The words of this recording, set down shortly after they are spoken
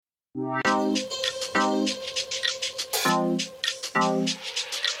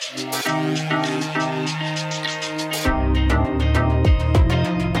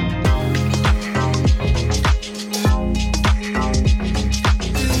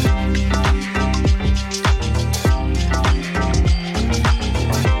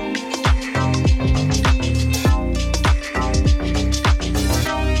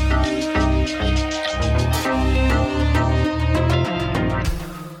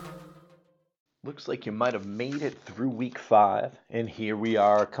Looks like you might have made it through week 5, and here we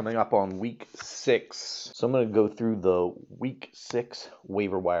are coming up on week 6. So I'm going to go through the week 6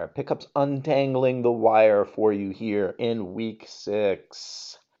 waiver wire pickups, untangling the wire for you here in week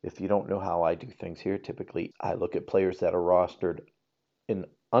 6. If you don't know how I do things here, typically I look at players that are rostered in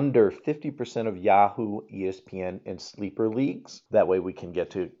under 50% of Yahoo, ESPN, and sleeper leagues. That way we can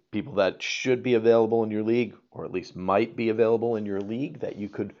get to people that should be available in your league, or at least might be available in your league, that you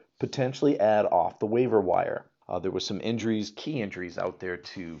could potentially add off the waiver wire. There was some injuries, key injuries out there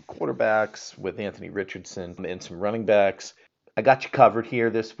to quarterbacks with Anthony Richardson and some running backs. I got you covered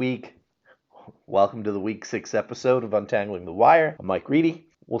here this week. Welcome to the week 6 episode of Untangling the Wire. I'm Mike Reedy.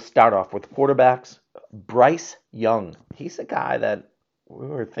 We'll start off with quarterbacks. Bryce Young. He's a guy that we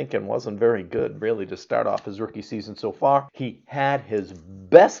were thinking wasn't very good, really, to start off his rookie season so far. He had his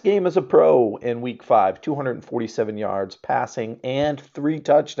best game as a pro in week 5, 247 yards passing and 3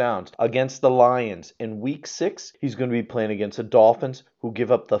 touchdowns against the Lions. In week 6, he's going to be playing against the Dolphins, who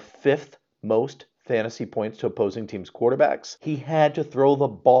give up the 5th most fantasy points to opposing teams' quarterbacks. He had to throw the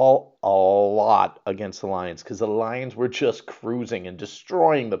ball a lot against the Lions because the Lions were just cruising and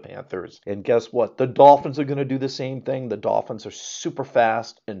destroying the Panthers. And guess what? The Dolphins are going to do the same thing. The Dolphins are super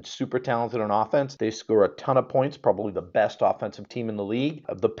fast and super talented on offense. They score a ton of points, probably the best offensive team in the league.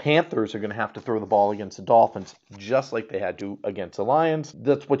 The Panthers are going to have to throw the ball against the Dolphins just like they had to against the Lions.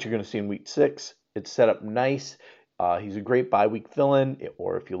 That's what you're going to see in week 6. It's set up nice. He's a great bye-week fill-in,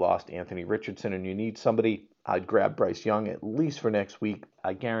 or if you lost Anthony Richardson and you need somebody, I'd grab Bryce Young at least for next week.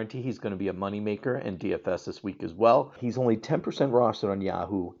 I guarantee he's going to be a moneymaker in DFS this week as well. He's only 10% rostered on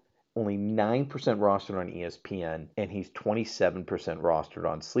Yahoo, only 9% rostered on ESPN, and he's 27% rostered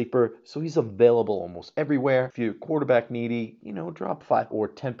on Sleeper, so he's available almost everywhere. If you're quarterback needy, drop 5 or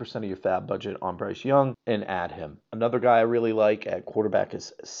 10% of your fab budget on Bryce Young and add him. Another guy I really like at quarterback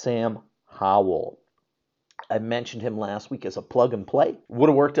is Sam Howell. I mentioned him last week as a plug and play. Would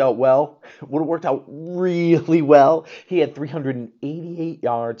have worked out well. Would have worked out really well. He had 388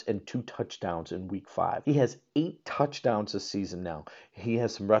 yards and 2 touchdowns in week 5. He has 8 touchdowns this season now. He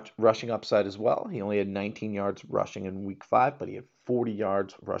has some rushing upside as well. He only had 19 yards rushing in week 5, but he had 40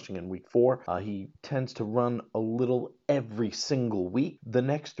 yards rushing in week 4. He tends to run a little every single week. The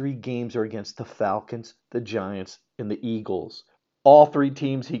next 3 games are against the Falcons, the Giants, and the Eagles. All 3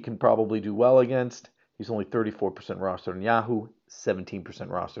 teams he can probably do well against. He's only 34% rostered on Yahoo, 17%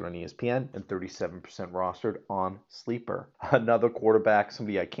 rostered on ESPN, and 37% rostered on Sleeper. Another quarterback,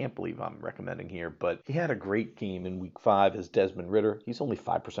 somebody I can't believe I'm recommending here, but he had a great game in week 5 as Desmond Ridder. He's only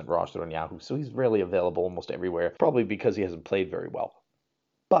 5% rostered on Yahoo, so he's rarely available almost everywhere, probably because he hasn't played very well.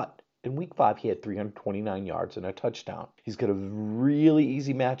 But in week 5, he had 329 yards and a touchdown. He's got a really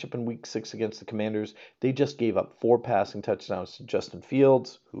easy matchup in week 6 against the Commanders. They just gave up 4 passing touchdowns to Justin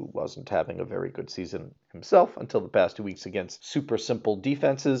Fields, who wasn't having a very good season himself until the past 2 weeks against super simple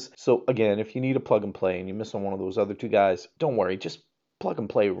defenses. So again, if you need a plug and play and you miss on one of those other 2 guys, don't worry, just plug and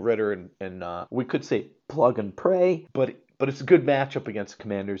play Ridder and we could say plug and pray, but it's a good matchup against the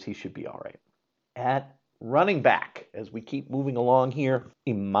Commanders. He should be all right. At running back, as we keep moving along here,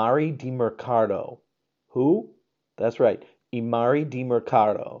 Emari Demercado. Who? That's right, Emari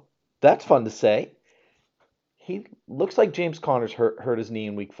Demercado. That's fun to say. He looks like James Conner's hurt his knee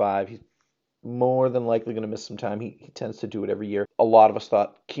in week 5. He's more than likely going to miss some time. He tends to do it every year. A lot of us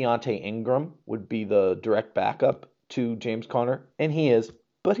thought Keontae Ingram would be the direct backup to James Conner, and he is,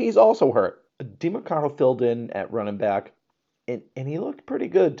 but he's also hurt. Demercado filled in at running back. And he looked pretty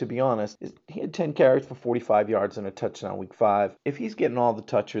good, to be honest. He had 10 carries for 45 yards and a touchdown week 5. If he's getting all the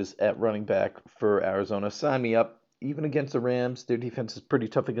touches at running back for Arizona, sign me up. Even against the Rams, their defense is pretty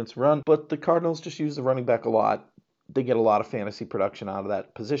tough against the run, but the Cardinals just use the running back a lot. They get a lot of fantasy production out of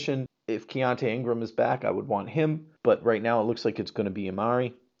that position. If Keontae Ingram is back, I would want him, but right now it looks like it's going to be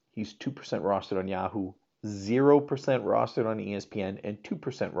Emari. He's 2% rostered on Yahoo, 0% rostered on ESPN, and 2%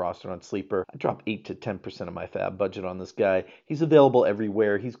 rostered on Sleeper. I dropped 8 to 10% of my fab budget on this guy. He's available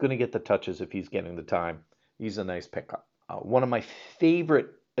everywhere. He's going to get the touches if he's getting the time. He's a nice pickup. One of my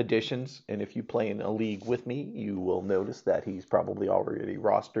favorite additions, and if you play in a league with me, you will notice that he's probably already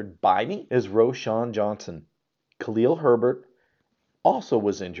rostered by me, is Roschon Johnson. Khalil Herbert also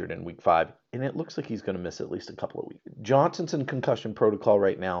was injured in week 5, and it looks like he's going to miss at least a couple of weeks. Johnson's in concussion protocol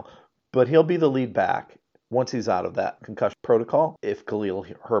right now, but he'll be the lead back once he's out of that concussion protocol if Khalil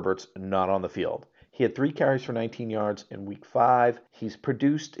Herbert's not on the field. He had 3 carries for 19 yards in week 5. He's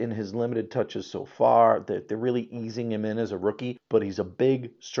produced in his limited touches so far. They're really easing him in as a rookie, but he's a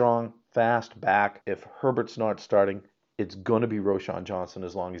big, strong, fast back. If Herbert's not starting, it's going to be Roschon Johnson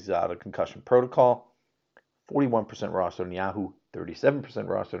as long as he's out of concussion protocol. 41% rostered on Yahoo, 37%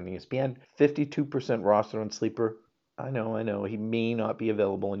 rostered on ESPN, 52% rostered on Sleeper. I know, he may not be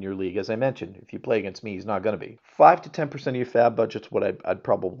available in your league. As I mentioned, if you play against me, he's not going to be. 5 to 10% of your fab budget's what I'd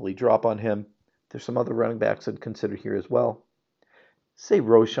probably drop on him. There's some other running backs I'd consider here as well. Say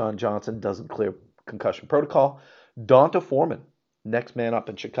Roschon Johnson doesn't clear concussion protocol. Donta Foreman, next man up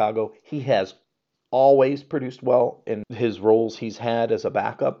in Chicago. He has always produced well in his roles he's had as a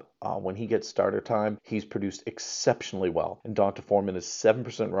backup. When he gets starter time, he's produced exceptionally well. And Donta Foreman is 7%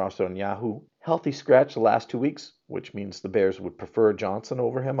 rostered on Yahoo. Healthy scratch the last 2 weeks, which means the Bears would prefer Johnson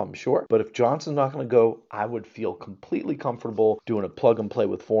over him, I'm sure. But if Johnson's not going to go, I would feel completely comfortable doing a plug and play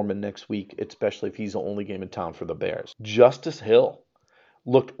with Foreman next week, especially if he's the only game in town for the Bears. Justice Hill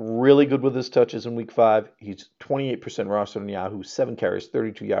looked really good with his touches in week 5. He's 28% rostered on Yahoo, 7 carries,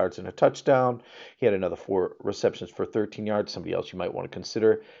 32 yards, and a touchdown. He had another 4 receptions for 13 yards. Somebody else you might want to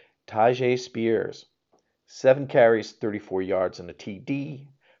consider. Tyjae Spears, 7 carries, 34 yards, and a TD.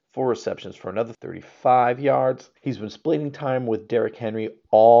 4 receptions for another 35 yards. He's been splitting time with Derrick Henry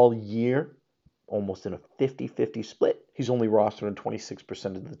all year, almost in a 50-50 split. He's only rostered on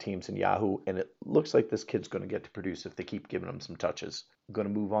 26% of the teams in Yahoo, and it looks like this kid's going to get to produce if they keep giving him some touches. I'm going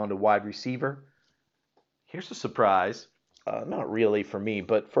to move on to wide receiver. Here's a surprise. Not really for me,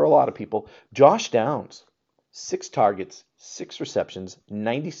 but for a lot of people. Josh Downs, 6 targets, 6 receptions,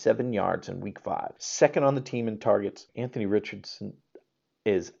 97 yards in week 5. Second on the team in targets. Anthony Richardson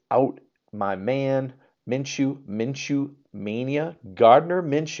is out. My man, Minshew mania. Gardner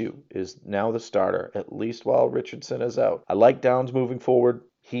Minshew is now the starter, at least while Richardson is out. I like Downs moving forward.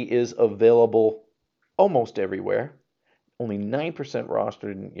 He is available almost everywhere. Only 9%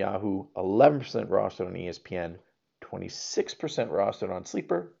 rostered in Yahoo, 11% rostered on ESPN, 26% rostered on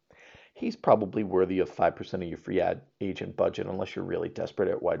Sleeper. He's probably worthy of 5% of your free agent budget unless you're really desperate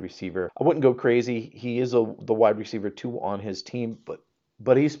at wide receiver. I wouldn't go crazy. He is the wide receiver 2 on his team,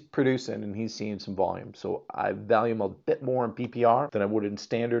 but he's producing and he's seeing some volume. So I value him a bit more in PPR than I would in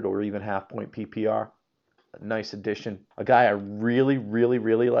standard or even half-point PPR. A nice addition. A guy I really, really,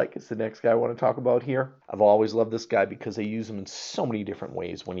 really like is the next guy I want to talk about here. I've always loved this guy because they use him in so many different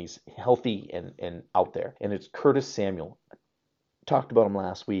ways when he's healthy and out there. And it's Curtis Samuel. Talked about him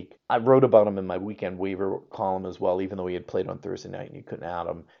last week. I wrote about him in my weekend waiver column as well, even though he had played on Thursday night and you couldn't add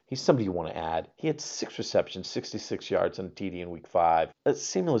him. He's somebody you want to add. He had 6 receptions, 66 yards and a TD in week 5.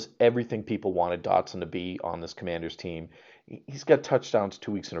 Samuel is everything people wanted Dotson to be on this Commanders team. He's got touchdowns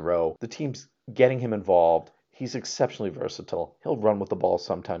 2 weeks in a row. The team's getting him involved. He's exceptionally versatile. He'll run with the ball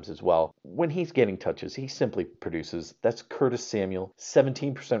sometimes as well. When he's getting touches, he simply produces. That's Curtis Samuel,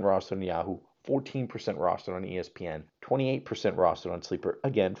 17% rostered on Yahoo, 14% rostered on ESPN, 28% rostered on Sleeper.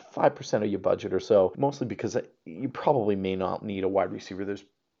 Again, 5% of your budget or so, mostly because you probably may not need a wide receiver.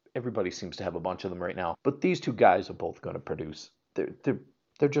 Everybody seems to have a bunch of them right now. But these 2 guys are both going to produce.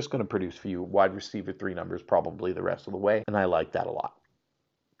 They're just going to produce for you wide receiver 3 numbers probably the rest of the way, and I like that a lot.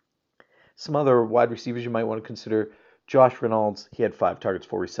 Some other wide receivers you might want to consider. Josh Reynolds, he had 5 targets,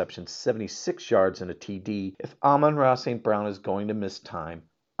 4 receptions, 76 yards, and a TD. If Amon-Ra St. Brown is going to miss time,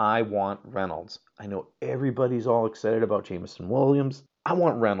 I want Reynolds. I know everybody's all excited about Jameson Williams. I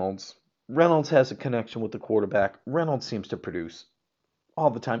want Reynolds. Reynolds has a connection with the quarterback. Reynolds seems to produce all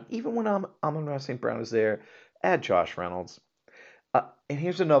the time. Even when Amon-Ra St. Brown is there, add Josh Reynolds. And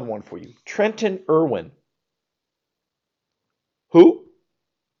here's another one for you. Trenton Irwin. Who?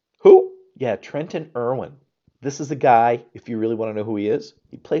 Yeah, Trenton Irwin. This is the guy, if you really want to know who he is,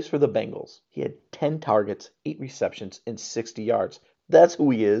 he plays for the Bengals. He had 10 targets, 8 receptions, and 60 yards. That's who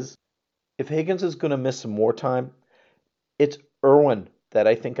he is. If Higgins is going to miss some more time, it's Irwin that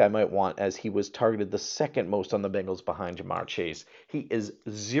I think I might want, as he was targeted the second most on the Bengals behind Jamar Chase. He is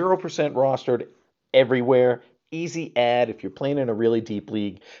 0% rostered everywhere. Easy add if you're playing in a really deep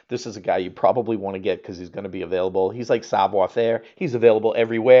league. This is a guy you probably want to get because he's going to be available. He's like savoir-faire. He's available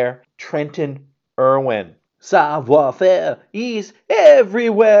everywhere. Trenton Irwin. Savoir-faire. He's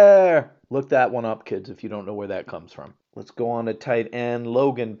everywhere. Look that one up, kids, if you don't know where that comes from. Let's go on to tight end.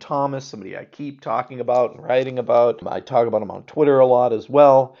 Logan Thomas, somebody I keep talking about and writing about. I talk about him on Twitter a lot as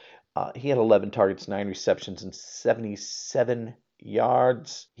well. He had 11 targets, 9 receptions, and 77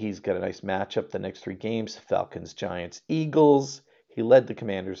 yards. He's got a nice matchup the next 3 games. Falcons, Giants, Eagles. He led the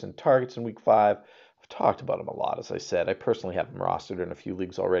Commanders in targets in week 5. I've talked about him a lot, as I said. I personally have him rostered in a few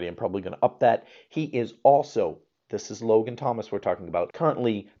leagues already. I'm probably going to up that. He is also, this is Logan Thomas we're talking about,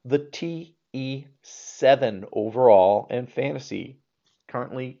 currently the TE7 overall and fantasy.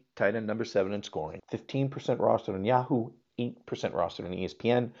 Currently tight end number 7 in scoring. 15% rostered on Yahoo, 8% rostered on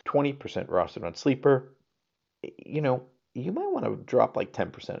ESPN, 20% rostered on Sleeper. You know, you might want to drop like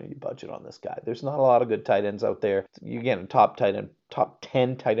 10% of your budget on this guy. There's not a lot of good tight ends out there. You're getting top 10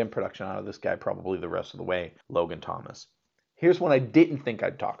 tight end production out of this guy probably the rest of the way, Logan Thomas. Here's one I didn't think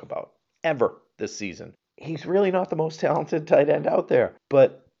I'd talk about ever this season. He's really not the most talented tight end out there,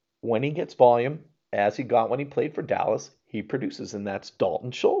 but when he gets volume, as he got when he played for Dallas, he produces, and that's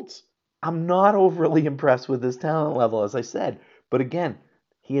Dalton Schultz. I'm not overly impressed with his talent level, as I said, but again,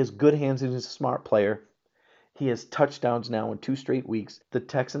 he has good hands and he's a smart player. He has touchdowns now in 2 straight weeks. The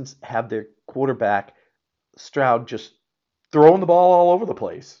Texans have their quarterback, Stroud, just throwing the ball all over the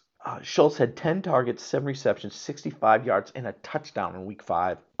place. Schultz had 10 targets, 7 receptions, 65 yards, and a touchdown in week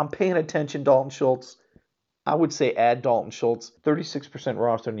 5. I'm paying attention, Dalton Schultz. I would say add Dalton Schultz. 36%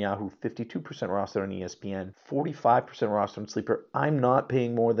 roster on Yahoo, 52% roster on ESPN, 45% roster on Sleeper. I'm not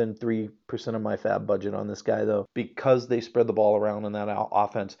paying more than 3% of my fab budget on this guy, though, because they spread the ball around in that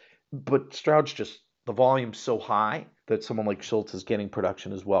offense. But Stroud's just, the volume's so high that someone like Schultz is getting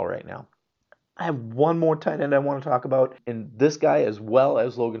production as well right now. I have one more tight end I want to talk about, and this guy as well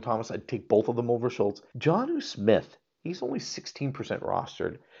as Logan Thomas, I'd take both of them over Schultz. Jonnu Smith, he's only 16%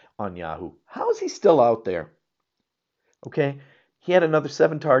 rostered on Yahoo. How is he still out there? Okay, he had another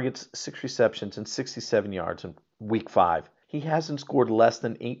 7 targets, 6 receptions, and 67 yards in week 5. He hasn't scored less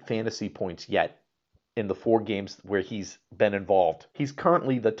than 8 fantasy points yet in the 4 games where he's been involved. He's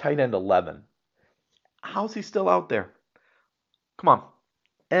currently the tight end 11. How's he still out there? Come on,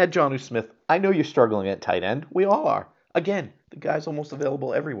 add Jonnu Smith. I know you're struggling at tight end. We all are. Again, the guy's almost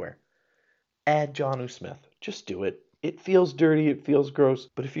available everywhere. Add Jonnu Smith. Just do it. It feels dirty. It feels gross.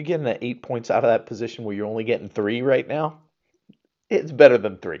 But if you're getting that 8 points out of that position where you're only getting 3 right now, it's better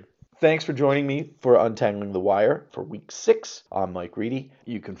than 3. Thanks for joining me for Untangling the Wire for week 6. I'm Mike Reedy.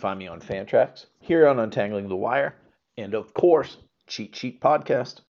 You can find me on Fantrax, here on Untangling the Wire, and of course, Cheat Sheet Podcast.